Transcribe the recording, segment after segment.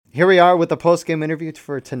Here we are with the post-game interview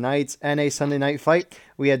for tonight's NA Sunday Night Fight.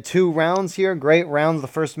 We had 2 rounds here, great rounds. The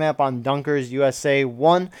first map on Dunkers, USA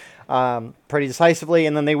won pretty decisively,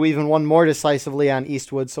 and then they even won more decisively on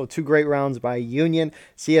Eastwood. So 2 great rounds by Union.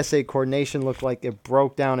 CSA coordination looked like it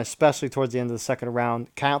broke down, especially towards the end of the second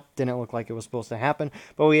round. Cap didn't look like it was supposed to happen,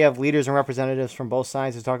 but we have leaders and representatives from both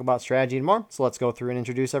sides to talk about strategy and more. So let's go through and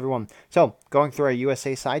introduce everyone. So going through our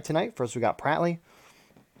USA side tonight, first we got Pratley.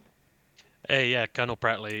 Hey, yeah, Colonel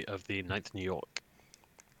Pratley of the Ninth New York.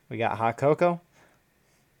 We got Hot Cocoa.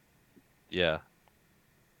 Yeah.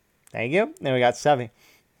 Thank you. Then we got Sevie.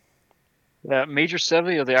 Yeah, Major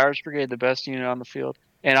Sevie of the Irish Brigade, the best unit on the field.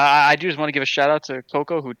 And I do just want to give a shout out to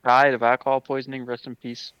Coco, who died of alcohol poisoning. Rest in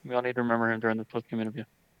peace. We all need to remember him during the post-game interview.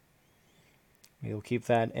 We'll keep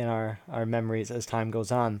that in our memories as time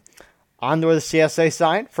goes on. On to the CSA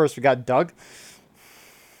side. First, we got Doug.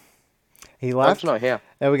 He left. Doug's not here.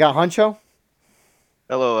 Then we got Huncho.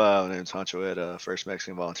 Hello, my name's Honcho Ed, first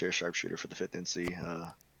Mexican volunteer sharpshooter for the 5th NC.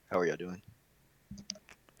 How are y'all doing?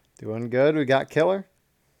 Doing good. We got Killer.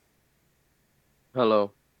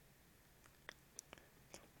 Hello.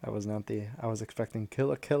 That was not the... I was expecting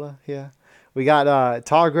Killer here. We got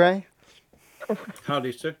Taw Grey.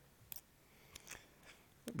 Howdy, sir.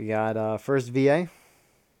 We got First VA.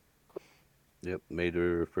 Yep.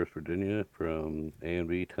 Major 1st Virginia from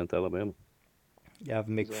A&B 10th Alabama. You have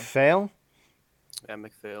McFail. Yeah,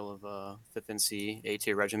 McFail of 5th NC,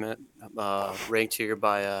 A-tier regiment, ranked here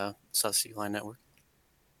by Sussex Line Network.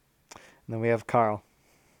 And then we have Karl.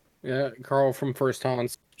 Yeah, Karl from First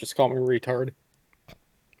Hans. Just call me retard.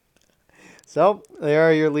 So, there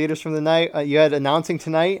are your leaders from the night. You had announcing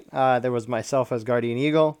tonight. There was myself, Asgardian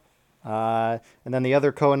Eagle. And then the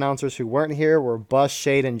other co-announcers who weren't here were Bus,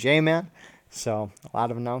 Shade, and J-Man. So, a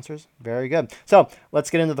lot of announcers. Very good. So, let's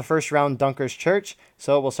get into the first round, Dunkers Church.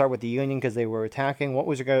 So, we'll start with the Union because they were attacking. What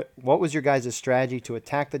was your guys' strategy to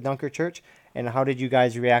attack the Dunker Church? And how did you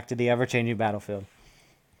guys react to the ever-changing battlefield?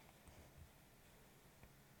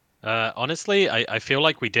 Honestly, I feel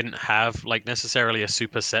like we didn't have necessarily a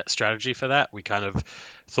super set strategy for that. We kind of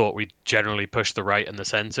thought we'd generally push the right and the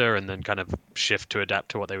center and then kind of shift to adapt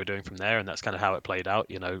to what they were doing from there. And that's kind of how it played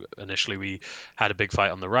out. Initially we had a big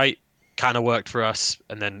fight on the right, kind of worked for us,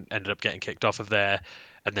 and then ended up getting kicked off of there.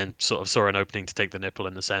 And then sort of saw an opening to take the nipple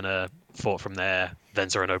in the center, fought from there,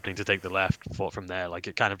 then saw an opening to take the left, fought from there. Like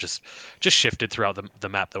it kind of just shifted throughout the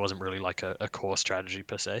map. There wasn't really like a core strategy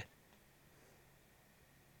per se.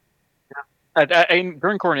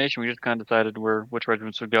 During coordination, we just kind of decided which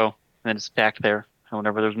regiments would go, and then just attacked there. And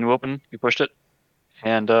whenever there was a new open, we pushed it.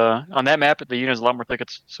 And on that map, the unit has a lot more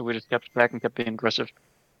thickets, so we just kept back and kept being aggressive.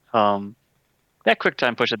 That quick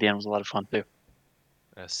time push at the end was a lot of fun too.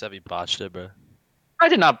 Sevie botched it, bro. I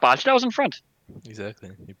did not botch it. I was in front. Exactly.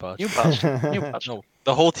 You botched You it. botched it. You botched it. No,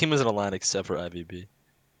 the whole team was in a line except for IVB.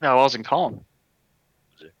 No, I wasn't calling.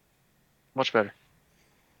 Much better.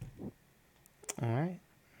 All right.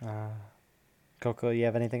 Coco, you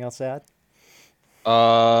have anything else to add?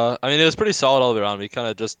 I mean, it was pretty solid all the way around. We kind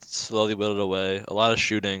of just slowly whittled away. A lot of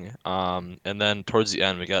shooting. And then towards the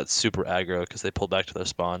end, we got super aggro because they pulled back to their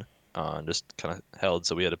spawn and just kind of held.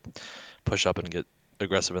 So we had to push up and get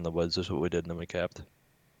aggressive in the woods, is what we did, and then we capped.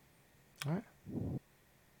 All right.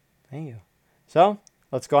 Thank you. So,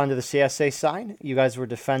 let's go on to the CSA side. You guys were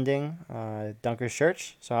defending Dunker's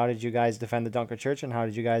Church. So, how did you guys defend the Dunker Church, and how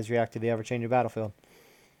did you guys react to the ever-changing battlefield?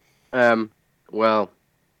 Well,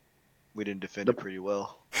 We didn't defend it pretty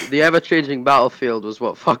well. the ever-changing battlefield was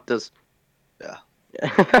what fucked us. Yeah.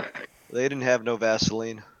 Yeah. They didn't have no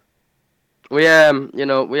Vaseline. We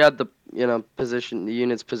we had the position, the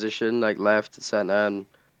unit's position, like left, center, and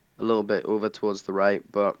a little bit over towards the right.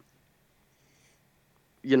 But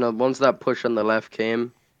once that push on the left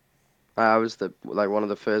came, I was one of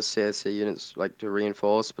the first CSA units to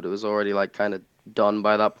reinforce, but it was already kind of done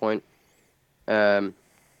by that point. I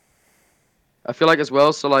feel like as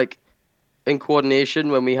well, so in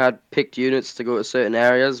coordination, when we had picked units to go to certain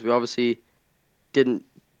areas, we obviously didn't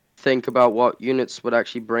think about what units would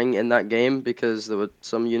actually bring in that game because there were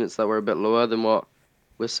some units that were a bit lower than what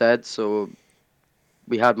was said. So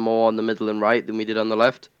we had more on the middle and right than we did on the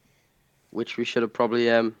left, which we should have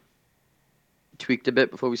probably tweaked a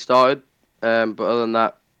bit before we started. But other than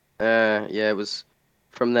that, it was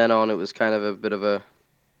from then on. It was kind of a bit of a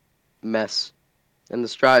mess. And the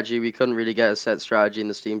strategy, we couldn't really get a set strategy in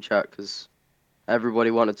the Steam chat because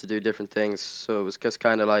everybody wanted to do different things. So it was just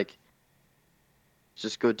kind of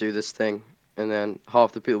just go do this thing. And then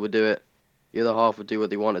half the people would do it. The other half would do what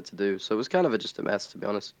they wanted to do. So it was kind of just a mess, to be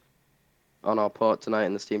honest, on our part tonight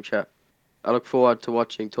in the Steam chat. I look forward to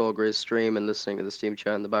watching Taw Grey's stream and listening to the Steam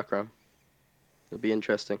chat in the background. It'll be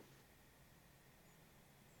interesting.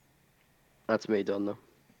 That's me done though.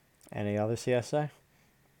 Any other CSA?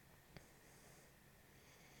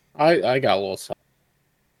 I got a little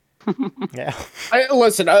something. Yeah.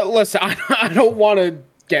 Listen. I don't want to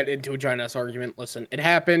get into a giant ass argument. Listen, it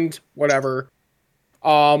happened. Whatever.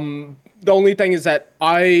 The only thing is that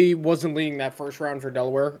I wasn't leading that first round for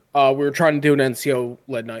Delaware. We were trying to do an NCO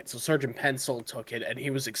led night, so Sergeant Pencil took it, and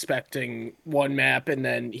he was expecting one map, and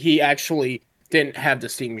then he actually didn't have the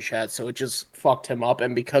steam chat, so it just fucked him up,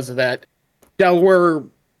 and because of that, Delaware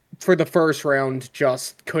for the first round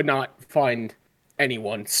just could not find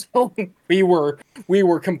anyone. So we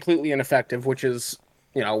were completely ineffective, which is,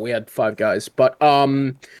 we had 5 guys, but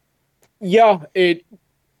yeah,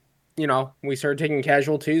 we started taking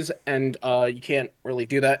casualties, and you can't really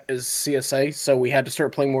do that as CSA, so we had to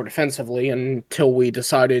start playing more defensively until we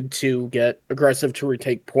decided to get aggressive to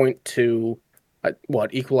retake point to,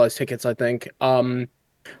 equalize tickets, I think.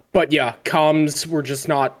 But yeah, comms were just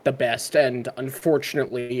not the best, and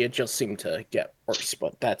unfortunately, it just seemed to get worse,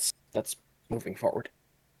 but that's moving forward.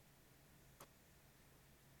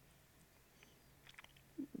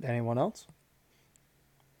 Anyone else?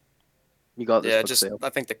 You got this. Yeah, just I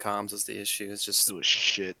think the comms is the issue. It's just It was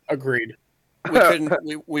shit. Agreed. we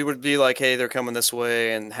couldn't. We would be like, hey, they're coming this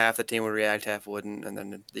way, and half the team would react, half wouldn't, and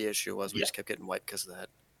then the issue was we just kept getting wiped because of that.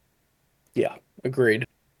 Yeah, agreed.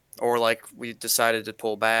 Or like we decided to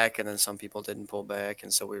pull back, and then some people didn't pull back,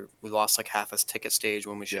 and so we lost like half a ticket stage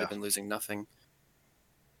when we should have been losing nothing.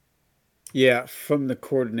 Yeah, from the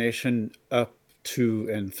coordination up to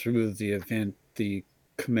and through the event, the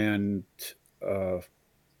command of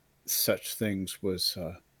such things was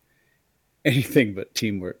anything but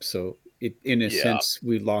teamwork. So in a sense,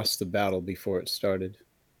 we lost the battle before it started.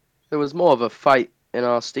 There was more of a fight in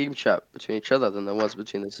our Steam chat between each other than there was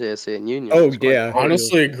between the CSA and Union. Oh yeah,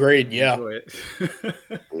 honestly agreed. Yeah,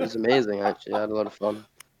 it was amazing. Actually, I had a lot of fun.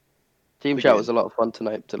 Team chat was a lot of fun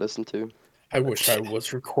tonight to listen to. I wish I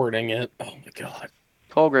was recording it. Oh my god.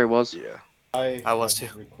 Taw Grey was. Yeah. I was too.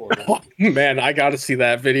 Oh, man, I gotta see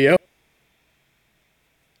that video.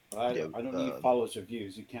 I don't need followers or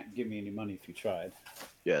views. You can't give me any money if you tried.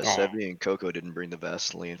 Yeah, Sevie and Coco didn't bring the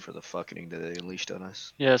Vaseline for the fucking that they unleashed on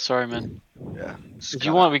us. Yeah, sorry, man. Yeah. If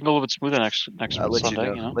you want, we can go a little bit smoother next I'll let Sunday.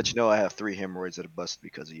 you know. Let you know I have 3 hemorrhoids that have busted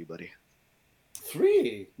because of you, buddy.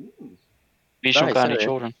 3. These don't Nice, got any anyway.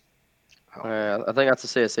 children. I think that's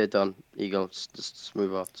the CSA done. Eagle, just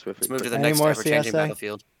move off swiftly. Let's move to the Any next more ever-changing CSA?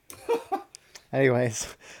 battlefield.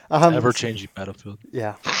 Anyways, Ever-changing battlefield.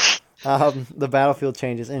 Yeah. The battlefield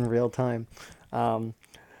changes in real time.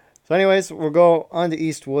 So anyways, we'll go on to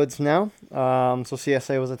East Woods now. So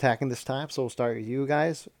CSA was attacking this time, so we'll start with you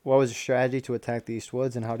guys. What was your strategy to attack the East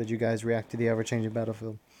Woods, and how did you guys react to the ever-changing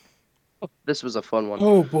battlefield? This was a fun one.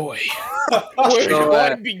 Oh boy.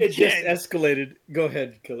 It just escalated. Go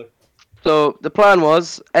ahead, Killer. So the plan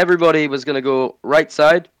was everybody was going to go right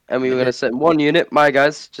side, and we were going to set one unit, my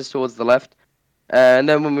guys, just towards the left. And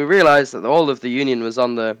then when we realized that all of the Union was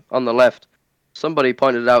on the left, somebody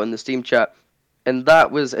pointed it out in the Steam chat, and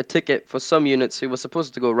that was a ticket for some units who were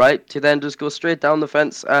supposed to go right to then just go straight down the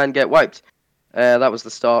fence and get wiped. That was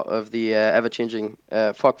the start of the ever-changing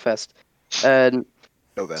fuckfest. And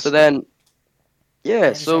so then,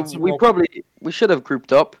 so we should have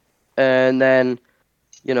grouped up, and then,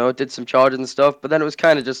 did some charges and stuff. But then it was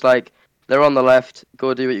kind of just like, they're on the left,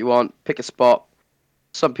 go do what you want, pick a spot.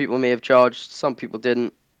 Some people may have charged, some people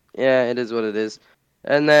didn't. Yeah, it is what it is.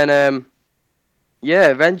 And then,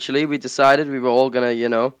 eventually we decided we were all gonna,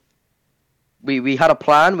 we had a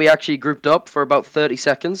plan. We actually grouped up for about 30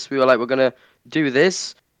 seconds. We were like, we're gonna do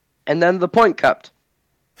this, and then the point capped,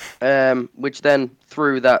 which then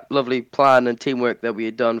threw that lovely plan and teamwork that we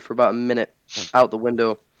had done for about a minute out the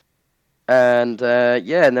window. And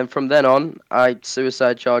and then from then on, I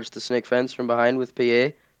suicide charged the snake fence from behind with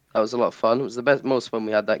PA. That was a lot of fun. It was the most fun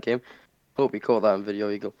we had that game. Hope you caught that on video,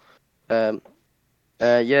 Eagle.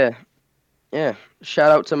 Yeah.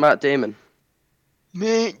 Shout out to Matt Damon.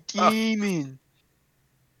 Matt Damon.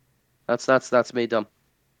 That's me done.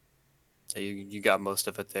 So you got most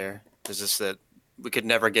of it there. It's just that we could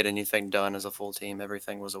never get anything done as a full team.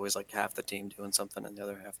 Everything was always like half the team doing something and the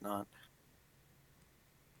other half not.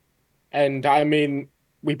 And I mean,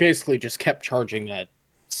 we basically just kept charging that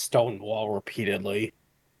stone wall repeatedly.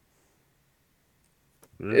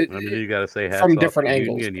 I mean, you got to say hats from off different to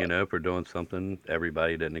angles, Union, for doing something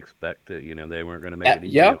everybody didn't expect. That they weren't going to make it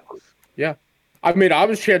easy. Yeah. I mean, I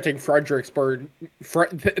was chanting Fredericksburg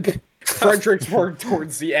towards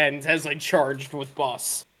the end as I charged with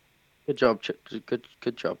boss. Good job,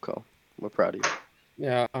 good job, Karl. We're proud of you.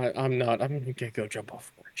 Yeah, I'm not. I'm gonna go jump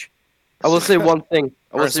off the bridge. I will say one thing.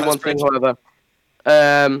 Burns has bridge. However.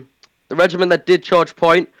 The regiment that did charge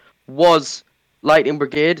point was Lightning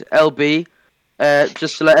Brigade, LB.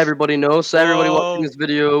 Just to let everybody know, so everybody watching this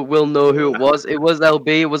video will know who it was. It was LB.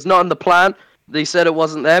 It was not in the plan. They said it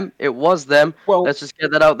wasn't them. It was them. Well, let's just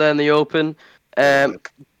get that out there in the open. God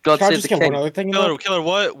can I save just the get king. one other thing? Killer,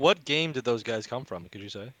 what game did those guys come from? Could you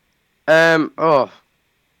say? Well,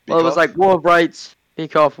 it was like War of Rights,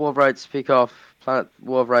 Peak Off, War of Rights, Peak Off, Planet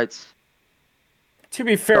War of Rights. To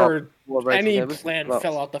be fair, War of Rights any again. plan Well,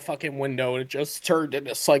 fell out the fucking window and it just turned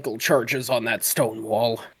into cycle charges on that stone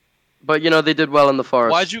wall. But they did well in the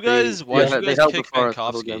forest. Why'd you guys they held kick the forest the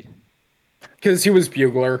whole Mankowski? game. Because he was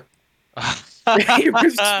bugler. He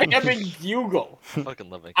was spamming bugle. Fucking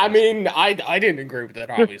love Mankowski. I mean, I didn't agree with that,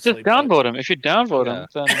 obviously. Just downvote him. If you downvote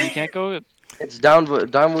Yeah. him, then you can't go. It's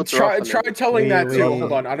downvotes. Try telling that We- too.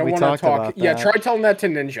 Hold on, I don't we want to talked talk. about Yeah, that. try telling that to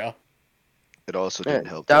Ninja. It also didn't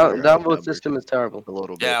help. Downvote system is terrible. A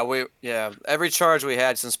little bit. Yeah. Every charge we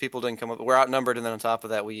had, since people didn't come up, we're outnumbered, and then on top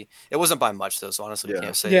of that, it wasn't by much though. So honestly, we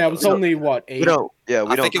can't say. Yeah, it was only what, 8?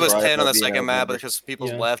 I think it was 10 on the second map because people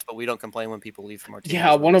left, but we don't complain when people leave from our team.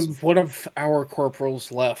 Yeah, one of our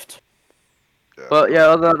corporals left. But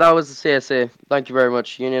yeah, that was the CSA. Thank you very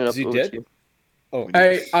much. Union up. Is he over dead? to you. Oh,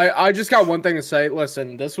 I just got one thing to say.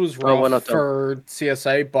 Listen, this was we're rough not done. for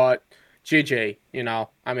CSA, but GG.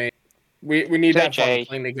 I mean, we need that fun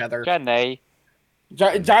playing together. Jenny.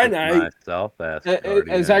 Myself,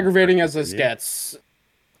 as aggravating as this Yeah. gets,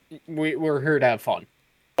 we're here to have fun.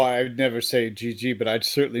 I'd never say GG, but I'd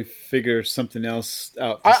certainly figure something else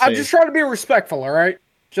out. I'm just trying to be respectful, all right?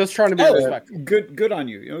 Just trying to be respectful. Good on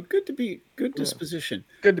you. Good disposition.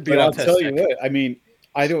 Good to be But I'll autistic. tell you what. I mean,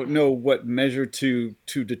 I don't know what measure to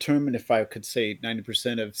determine if I could say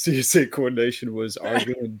 90% of CSA coordination was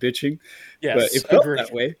arguing and bitching. Yes, but it felt agreed.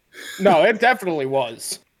 that way. No, it definitely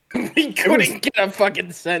was. We couldn't get a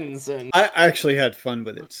fucking sentence in. I actually had fun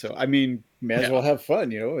with it. So I mean, may as well have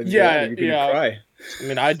fun, And you can cry. I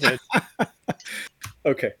mean, I did.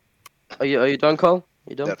 Okay. Are you done, Karl?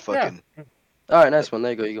 You done? That fucking All right, nice one.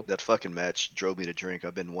 There you go. that fucking match drove me to drink.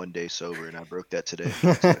 I've been 1 day sober and I broke that today.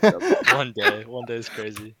 1 day is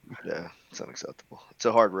crazy. Yeah, it's unacceptable. It's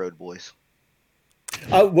a hard road, boys.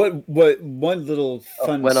 What one little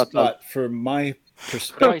fun we're not spot for my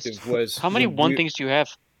perspective was How many when things do you have?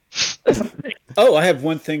 Oh, I have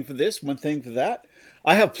one thing for this, one thing for that.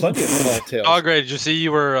 I have plenty of tall tales. Oh, great! Did you see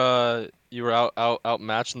you were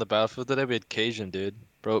outmatched in the battlefield today? We had Cajun, dude.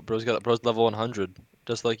 Bro's level 100,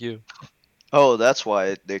 just like you. Oh, that's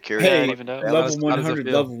why they carry. Hey, even know. level How does it 100,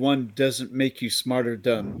 feel? level 1 doesn't make you smart or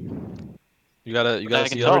dumb. You gotta can you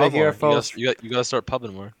tell. gotta, Right here, pub more. folks. You gotta start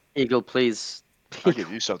pubbing more. Eagle, please. I'll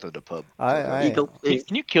give you something to pub. Eagle, please.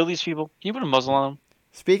 Can you kill these people? Can you put a muzzle on them?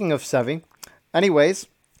 Speaking of Sevie, anyways,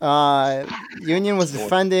 Union was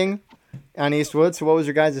defending on Eastwood. So what was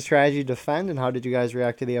your guys' strategy to defend, and how did you guys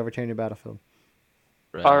react to the overturning battlefield?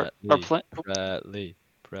 Our plan.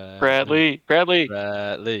 Bradley.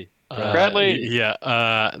 Yeah,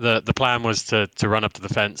 the plan was to run up to the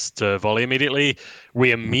fence to volley immediately.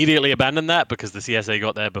 We immediately abandoned that because the CSA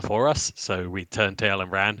got there before us, so we turned tail and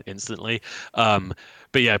ran instantly.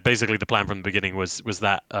 But yeah, basically the plan from the beginning was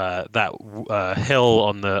that hill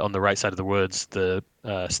on the right side of the woods, the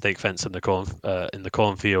stake fence in the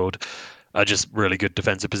cornfield, are just really good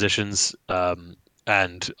defensive positions.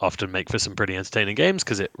 And often make for some pretty entertaining games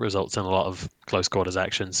because it results in a lot of close quarters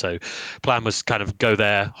action. So plan was kind of go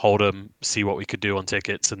there, hold them, see what we could do on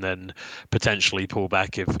tickets, and then potentially pull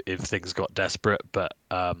back if things got desperate. But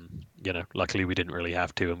luckily we didn't really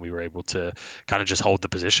have to, and we were able to kind of just hold the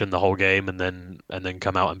position the whole game, and then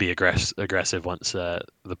come out and be aggressive once the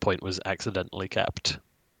point was accidentally capped.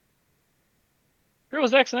 It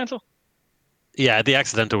was accidental. Yeah, the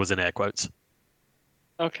accidental was in air quotes.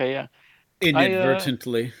 Okay, yeah.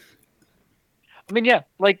 Inadvertently. I mean, yeah,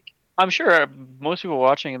 like I'm sure most people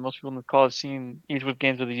watching and most people in the call have seen Eastwood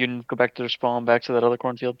games where the Union go back to their spawn, back to that other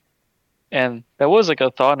cornfield, and that was like a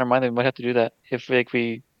thought in our mind that we might have to do that if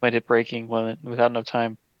we might hit breaking without enough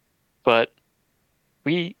time. But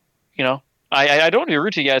we, I don't want to be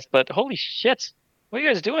rude to you guys, but holy shit, what are you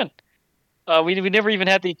guys doing? We never even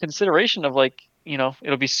had the consideration of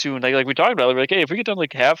it'll be soon. Like we talked about it, we're like, hey, if we get done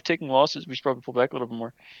like half taking losses, we should probably pull back a little bit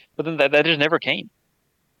more. But then that just never came.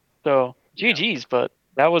 So GG's, but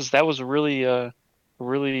that was a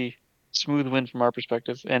really smooth win from our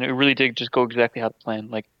perspective, and it really did just go exactly how to plan,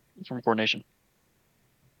 like from coordination.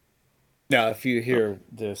 Now, if you hear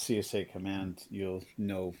the CSA command, you'll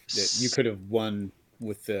know that you could have won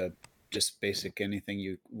with just basic anything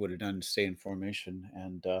you would have done to stay in formation,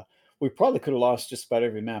 and we probably could have lost just about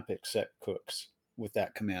every map except Cook's. with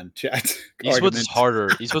that command chat. Eastwoods is argument. harder.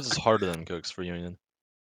 Eastwoods is harder than Cooks for Union.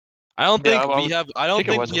 I don't Yeah, think I we would have. I don't think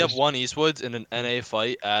it think was we at have least. won Eastwoods in an NA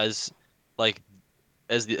fight as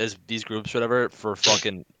these groups whatever for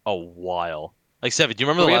fucking a while. Like Sevie, do you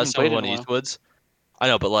remember But the we last haven't time we played won in a while. Eastwoods? I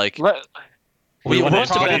know, but like Let- we won we're it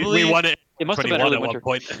in 20 probably we won it. It must have been 21 early at one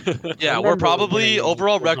winter. point. yeah, I we're remember probably winning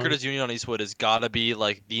overall Eastwood record times. as Union on Eastwood has gotta be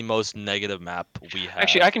like the most negative map we have.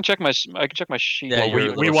 Actually, I can check my sheet. Yeah, Well, your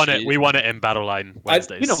we little won it. sheet. We won it in Battle Line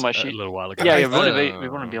Wednesdays. You know my a sheet. little while ago. Yeah, I- we won it. We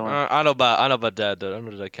won it BLM. I know about that. I don't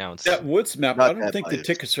know if that counts. That Woods map, Not I don't that think the biased.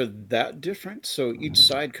 tickets are that different, so each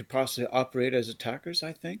side could possibly operate as attackers,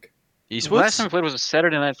 I think. The last time Eastwoods. we played was a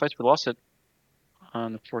Saturday night fight. We lost it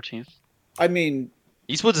on the 14th. I mean,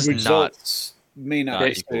 Eastwoods is not. results may not not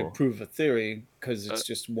necessarily equal. prove a theory because it's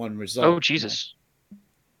just one result. Oh Jesus!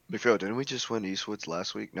 McFail, didn't we just win Eastwoods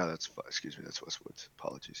last week? No, that's Westwoods.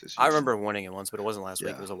 Apologies. It's I Eastwoods. remember winning it once, but it wasn't last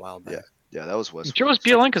week. Yeah. It was a while back. Yeah, that was Westwoods. I'm sure it was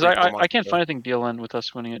BLN because Like 3-4 I months can't ago. find anything BLN with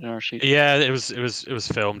us winning it in our sheet. Yeah, it was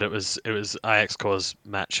filmed. It was IX Core's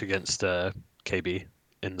match against KB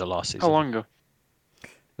in the last season. How long ago? It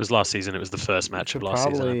was last season. It was the first match of last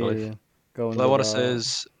season, I believe. Go What I want to say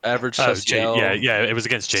is average CL. Yeah, it was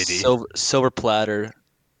against JD. Silver platter,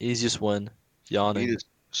 easiest win. You Yawning. need to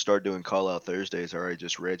start doing call out Thursdays. All right,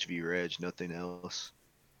 just Reg v Reg, nothing else.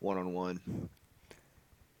 1-on-1.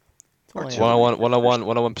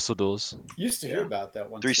 One-on-one pistol duels. Used to hear about that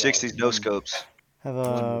one. 360s, no scopes. Have One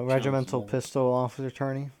a with regimental challenge. pistol officer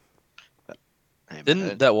tourney. Hey, Didn't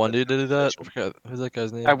man. that one dude do that? I forgot who's that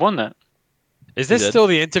guy's name. I won that. Is this did? still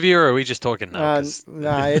the interview, or are we just talking now? 'Cause-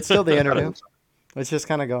 Nah, it's still the interview. It's just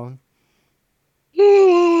kind of going.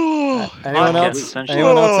 Anyone Podcast, else? essentially.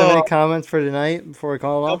 Anyone else have any comments for tonight before we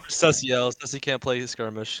call off? Sussy yells. Sussy can't play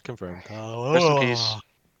skirmish. Confirmed. Rest in peace.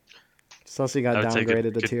 Sussy got I would say downgraded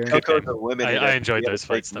a good- tier. good Coco game. to women. I enjoyed we had those to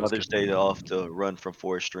fights. take That was Mother's good. Day off to run from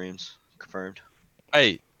 4 streams. Confirmed.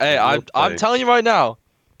 Hey, I will I'm play. telling you right now.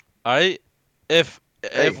 All right, if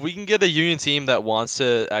Hey. we can get a Union team that wants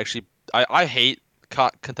to actually, I hate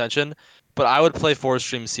contention, but I would play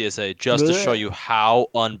 4-stream CSA just to show Blech. you how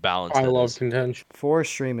unbalanced I it love is. contention. 4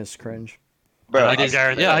 stream is cringe. Bro, I can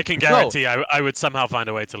guarantee. yeah. I can guarantee. I would somehow find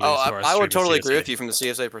a way to lose. Oh, for a I stream would of totally CSA. agree with you from the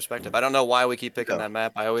CSA perspective. I don't know why we keep picking No. that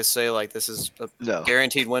map. I always say like this is a no.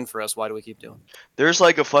 guaranteed win for us. Why do we keep doing it? There's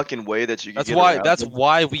like a fucking way that you can That's get why. around That's it.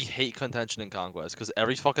 why we hate contention in Conquest, because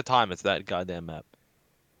every fucking time it's that goddamn map.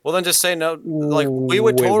 Well, then just say no. Like we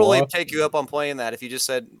would Wait, totally what? take you up on playing that if you just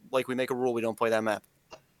said like we make a rule we don't play that map.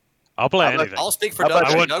 I'll play How about- anything. I'll speak for How Doug. about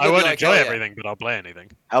I you- would. Doug I would would be like, enjoy "Hell yeah." everything, but I'll play anything.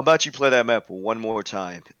 How about you play that map one more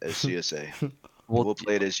time as CSA? We'll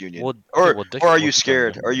play it as Union. We'll- or we'll dick- or are we'll you dick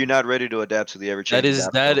scared? them. Are you not ready to adapt to the ever That changing? is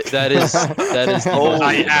that is the Oh, most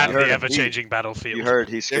I you am heard the him. ever-changing battlefield. You heard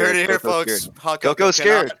he's You scared. heard it here, Coco's folks. scared. Hot Coco's Coco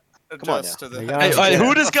scared. cannot Come on adjust now. to the- You got Hey, it.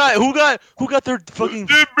 hey, who got their fucking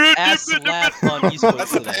ass slapped on Eastwood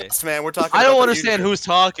That's the today? past, man. We're talking. I about don't the understand future. who's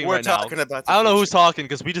talking We're right now. talking about. The I don't know who's future. talking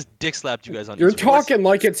because we just dick slapped you guys on You're Eastwood. talking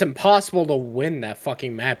like it's impossible to win that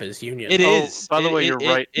fucking map as Union. It Oh, is. by the It- way, it- you're it-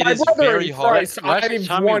 right. It My is brother very in hard. Christ, Last I've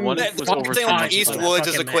time we won won That was saying overtime like on that Eastwoods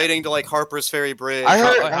is fucking map. equating to like Harper's Ferry Bridge. I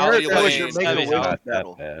heard How that are was you your playing? make a Sevie, win how- Not that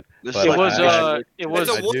battle. bad. This But is It like was. I- It was.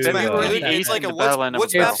 It's a I Woods do, map, uh, dude. It's like a the Woods, battle line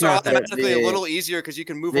Woods was maps are not that- automatically a yeah. little easier because you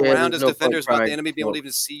can move Yeah, around there's as no defenders point without the trying. enemy being able to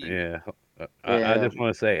even see you. Yeah. I Yeah. just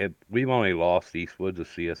want to say we've only lost Eastwoods to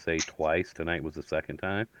CSA twice. Tonight was the second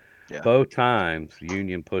time. Yeah. Both times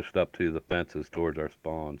Union pushed up to the fences towards our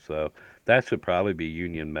spawn. So that should probably be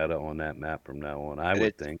Union meta on that map from now on, I And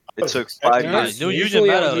would think. It took 5 Yeah, Yeah, years. new Union usually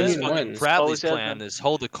meta how is Union fucking wins. Pratley's Always has plan been. is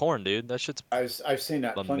hold the corn, dude. That shit's I've seen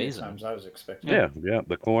that plenty of Amazing. times. I was expecting. Yeah,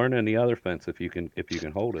 the corn and the other fence if you can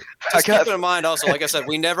hold it. Just keep in mind also, like I said,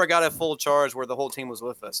 we never got a full charge where the whole team was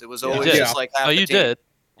with us. It was Yeah. always You did. just like half Oh, the you team. did.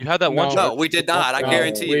 You had that one No. charge. No, we did not. I No,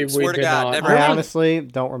 guarantee you. we Swear to did God, not. never I happened. honestly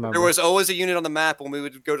don't remember. There was always a unit on the map when we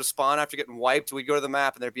would go to spawn after getting wiped. We'd go to the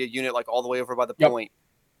map and there'd be a unit like all the way over by the Yep. point.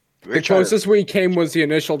 The closest we came was the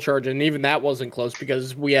initial charge, and even that wasn't close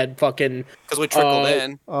because we had fucking. Because we trickled Uh,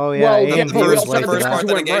 in. Oh yeah, Well, A yeah, and The B but we was first, also the late had to first guys part that. who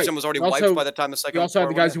that went engaged right. them was already We also- wiped by the time the second. We also had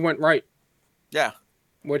the part guys who went went right, in. Yeah.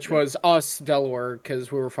 which was us, Delaware,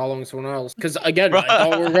 because we were following someone else. Because again, I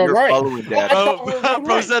thought we were going You're right. following Well, I that. thought we were going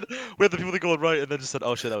Bro right. said we had the people that going right, and then just said,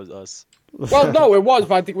 "Oh shit, that was us." Well, no, it was,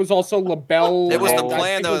 but I think it was also LaBelle. It was the and I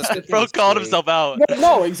plan, think it though. was Tiffany's Bro called team. himself out. Well,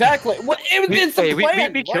 no, exactly. Well, it's the Hey,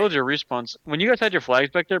 plan. we What? killed your respawns. When you guys had your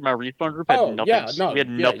flags back there, my respawn group had Oh, nothing. yeah, no, we had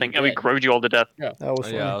yeah, nothing, you and we did. growed you all to death. That was Oh,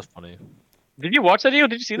 funny. yeah, that was funny. Did you watch that video?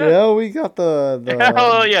 Did you see that? Yeah, we got the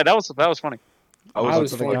Oh yeah, that was funny. was I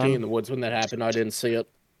was up to the 4K gun. in the woods when that happened. I didn't see it.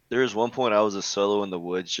 There was one point I was a solo in the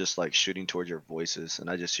woods, just like shooting towards your voices, and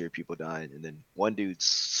I just hear people dying. And then one dude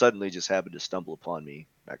suddenly just happened to stumble upon me.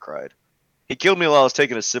 I cried. He killed me while I was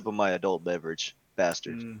taking a sip of my adult beverage.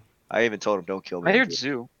 Bastard. I even told him, "Don't kill me." I heard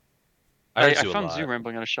Zoo. I found Zoo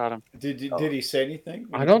rambling and I shot him. Did he say anything?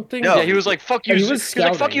 I don't think. Yeah, he was like, "Fuck you." He He was was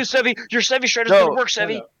like, "Fuck you, Sevie. Your Sevie strat is No. gonna work,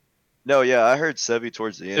 Sevie." No, yeah, I heard Sevie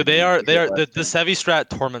towards the end. They He are hit the last Sevie strat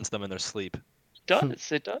torments them in their sleep. It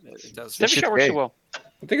does. It does. Sevie shit's strat works gay. so well.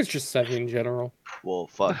 I think it's just Sevie in general. Well,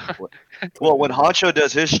 fuck. Well, when Honcho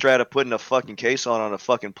does his strat of putting a fucking case on a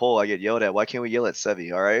fucking pole, I get yelled at. Why can't we yell at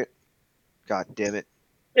Sevie? All right. God damn it.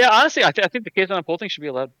 Yeah, honestly, I think the case on a pole thing should be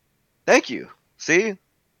allowed. Thank you. See?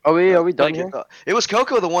 Are we done Like, here? it was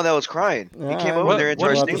Coco the one that was crying. He came over there into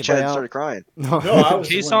our what Steam is chat it? and started crying. No, I was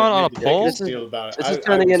the Case one that on a made the pole? biggest deal about it. This is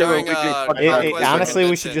turning into a During, weekly uh, podcast. Request Honestly, we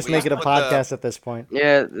Convention, should just we make it a put the- podcast at this point.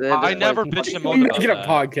 Yeah, I never bitched him Make on about it a that.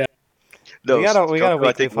 podcast. No, we got a Coco, I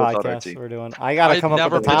weekly think, was on our podcast team. we're doing. I gotta come up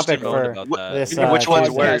never with a bitched topic and moaned for about that. this. Which one's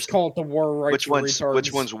podcast. worse? Call it the war rights Which one's retards.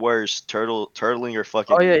 which one's worse? Turtling or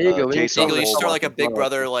fucking? Oh, yeah, Eagle, case Eagle, on Eagle, you the should pole? start like a Big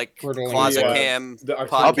Brother, like Turtling. closet Yeah. cam Our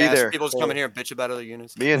podcast. I'll be there. People just come in here and bitch about other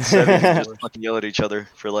units. Me and Sevie just fucking yell at each other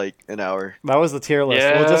for like an hour. That was the tier list.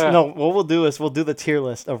 We'll just Yeah. no. What we'll do is we'll do the tier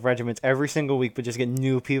list of regiments every single week, but just get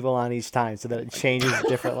new people on each time so that it changes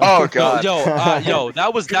differently. Oh god. Yo,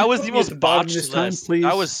 that was the put me at most the bottom botched this time, list. please?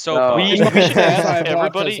 That was so No. botched. We should I ask have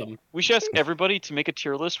everybody. autism. We should ask everybody to make a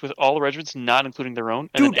tier list with all the regiments, not including their own,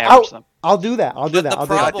 and Dude, then average them. I'll do that. I'll do that. The I'll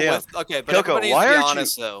do that. problem with but Coco, everybody needs why to be aren't you-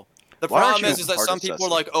 honest though. The why aren't problem you is that hard some people are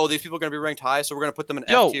assessing? like, oh, these people are gonna be ranked high, so we're gonna put them in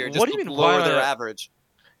Yo, F tier just what do you to mean, lower why their not? average.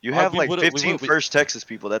 You have we like would've- 15 we- first Texas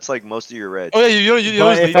people. That's like most of your reg. Oh yeah, you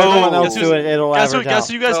But if everyone else guess do it, it'll average guess out.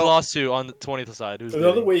 who you guys So- lost to on the 20th side? Who's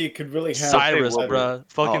Another leading? way you could really have Cyrus, Okay, bruh.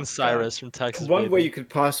 Fucking God. Cyrus from Texas. one baby. way you could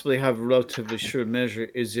possibly have a relatively sure measure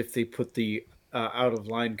is if they put the out of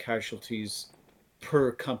line casualties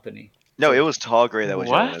per company. No, it was Taw Grey that was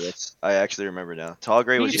yelling at What? us. I actually remember now. Taw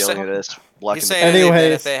Grey was You yelling said- at us. You Blocking say the anything that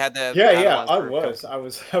Anyways. if they had the Yeah, I was.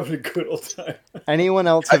 was having a good old time. Anyone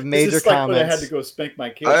else have This major is like when I had comments? to go spank my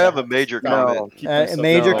kids. I have a had to major stop comment. and keep myself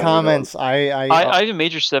Major down. comments. I have a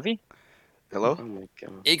major Sevie. Hello? Oh my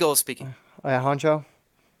God. Eagle speaking. Honcho.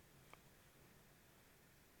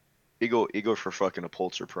 Eagle for fucking a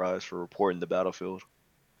Pulitzer Prize for reporting the battlefield.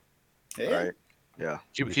 Hey, All right. Yeah.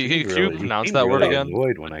 Can He you really- pronounce he that word really again?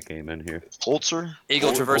 annoyed when I came in here. Pulitzer?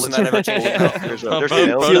 Eagle traversing Pulitzer. that ever changing battlefield. There's Bro an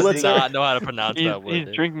L does in it. Pulitzer. not know how to pronounce that word. He's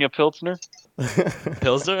dude. drinking a Pilsner.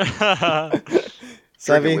 Pilsner?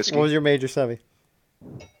 Sevie, whiskey. what was your major, Sevie?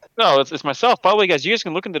 No, it's myself. By the way, guys, you guys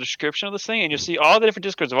can look in the description of this thing, and you'll see all the different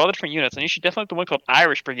discords of all the different units, and you should definitely look at the one called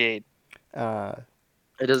Irish Brigade.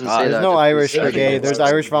 It doesn't Ah, say There's that. no just Irish says- Brigade. There's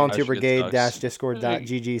Irish Volunteer Irish Brigade sucks. dash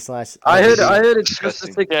discord.gg/. I heard it's just a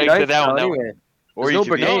Disgusting. 60 Yeah, dice that one, now that one. anyway. Or There's you no could be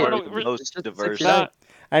brigade. part No, of the we're- most it's just diverse. six dice.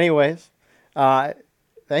 Anyways,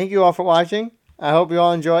 thank you all for watching. I hope you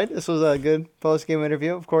all enjoyed. This was a good post-game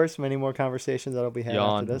interview. Of course, many more conversations that'll be had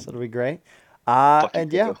Yawn. after this. It'll be great. Fucking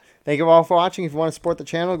And yeah, Coco. thank you all for watching. If you want to support the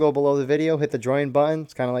channel, go below the video, hit the join button.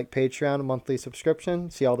 It's kind of like Patreon, a monthly subscription.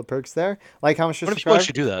 See all the perks there. Like, comment, share, What if people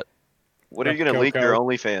subscribe. actually do that? What are you gonna leak your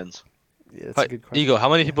OnlyFans? Yeah, that's a good question. Eagle, how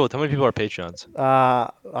many people are Patreons?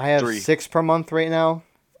 I have 3. 6 per month right now.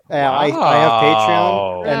 I have Patreon,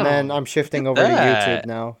 Wow. and then I'm shifting over to that. YouTube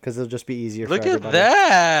now because it'll just be easier Look for at everybody.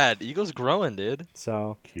 that. Eagle's growing, dude.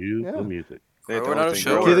 So, Cue Yeah. the music. They ain't the Growing only out of thing show.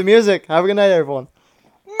 growing. cue the music. Have a good night, everyone.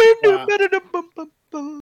 Wow.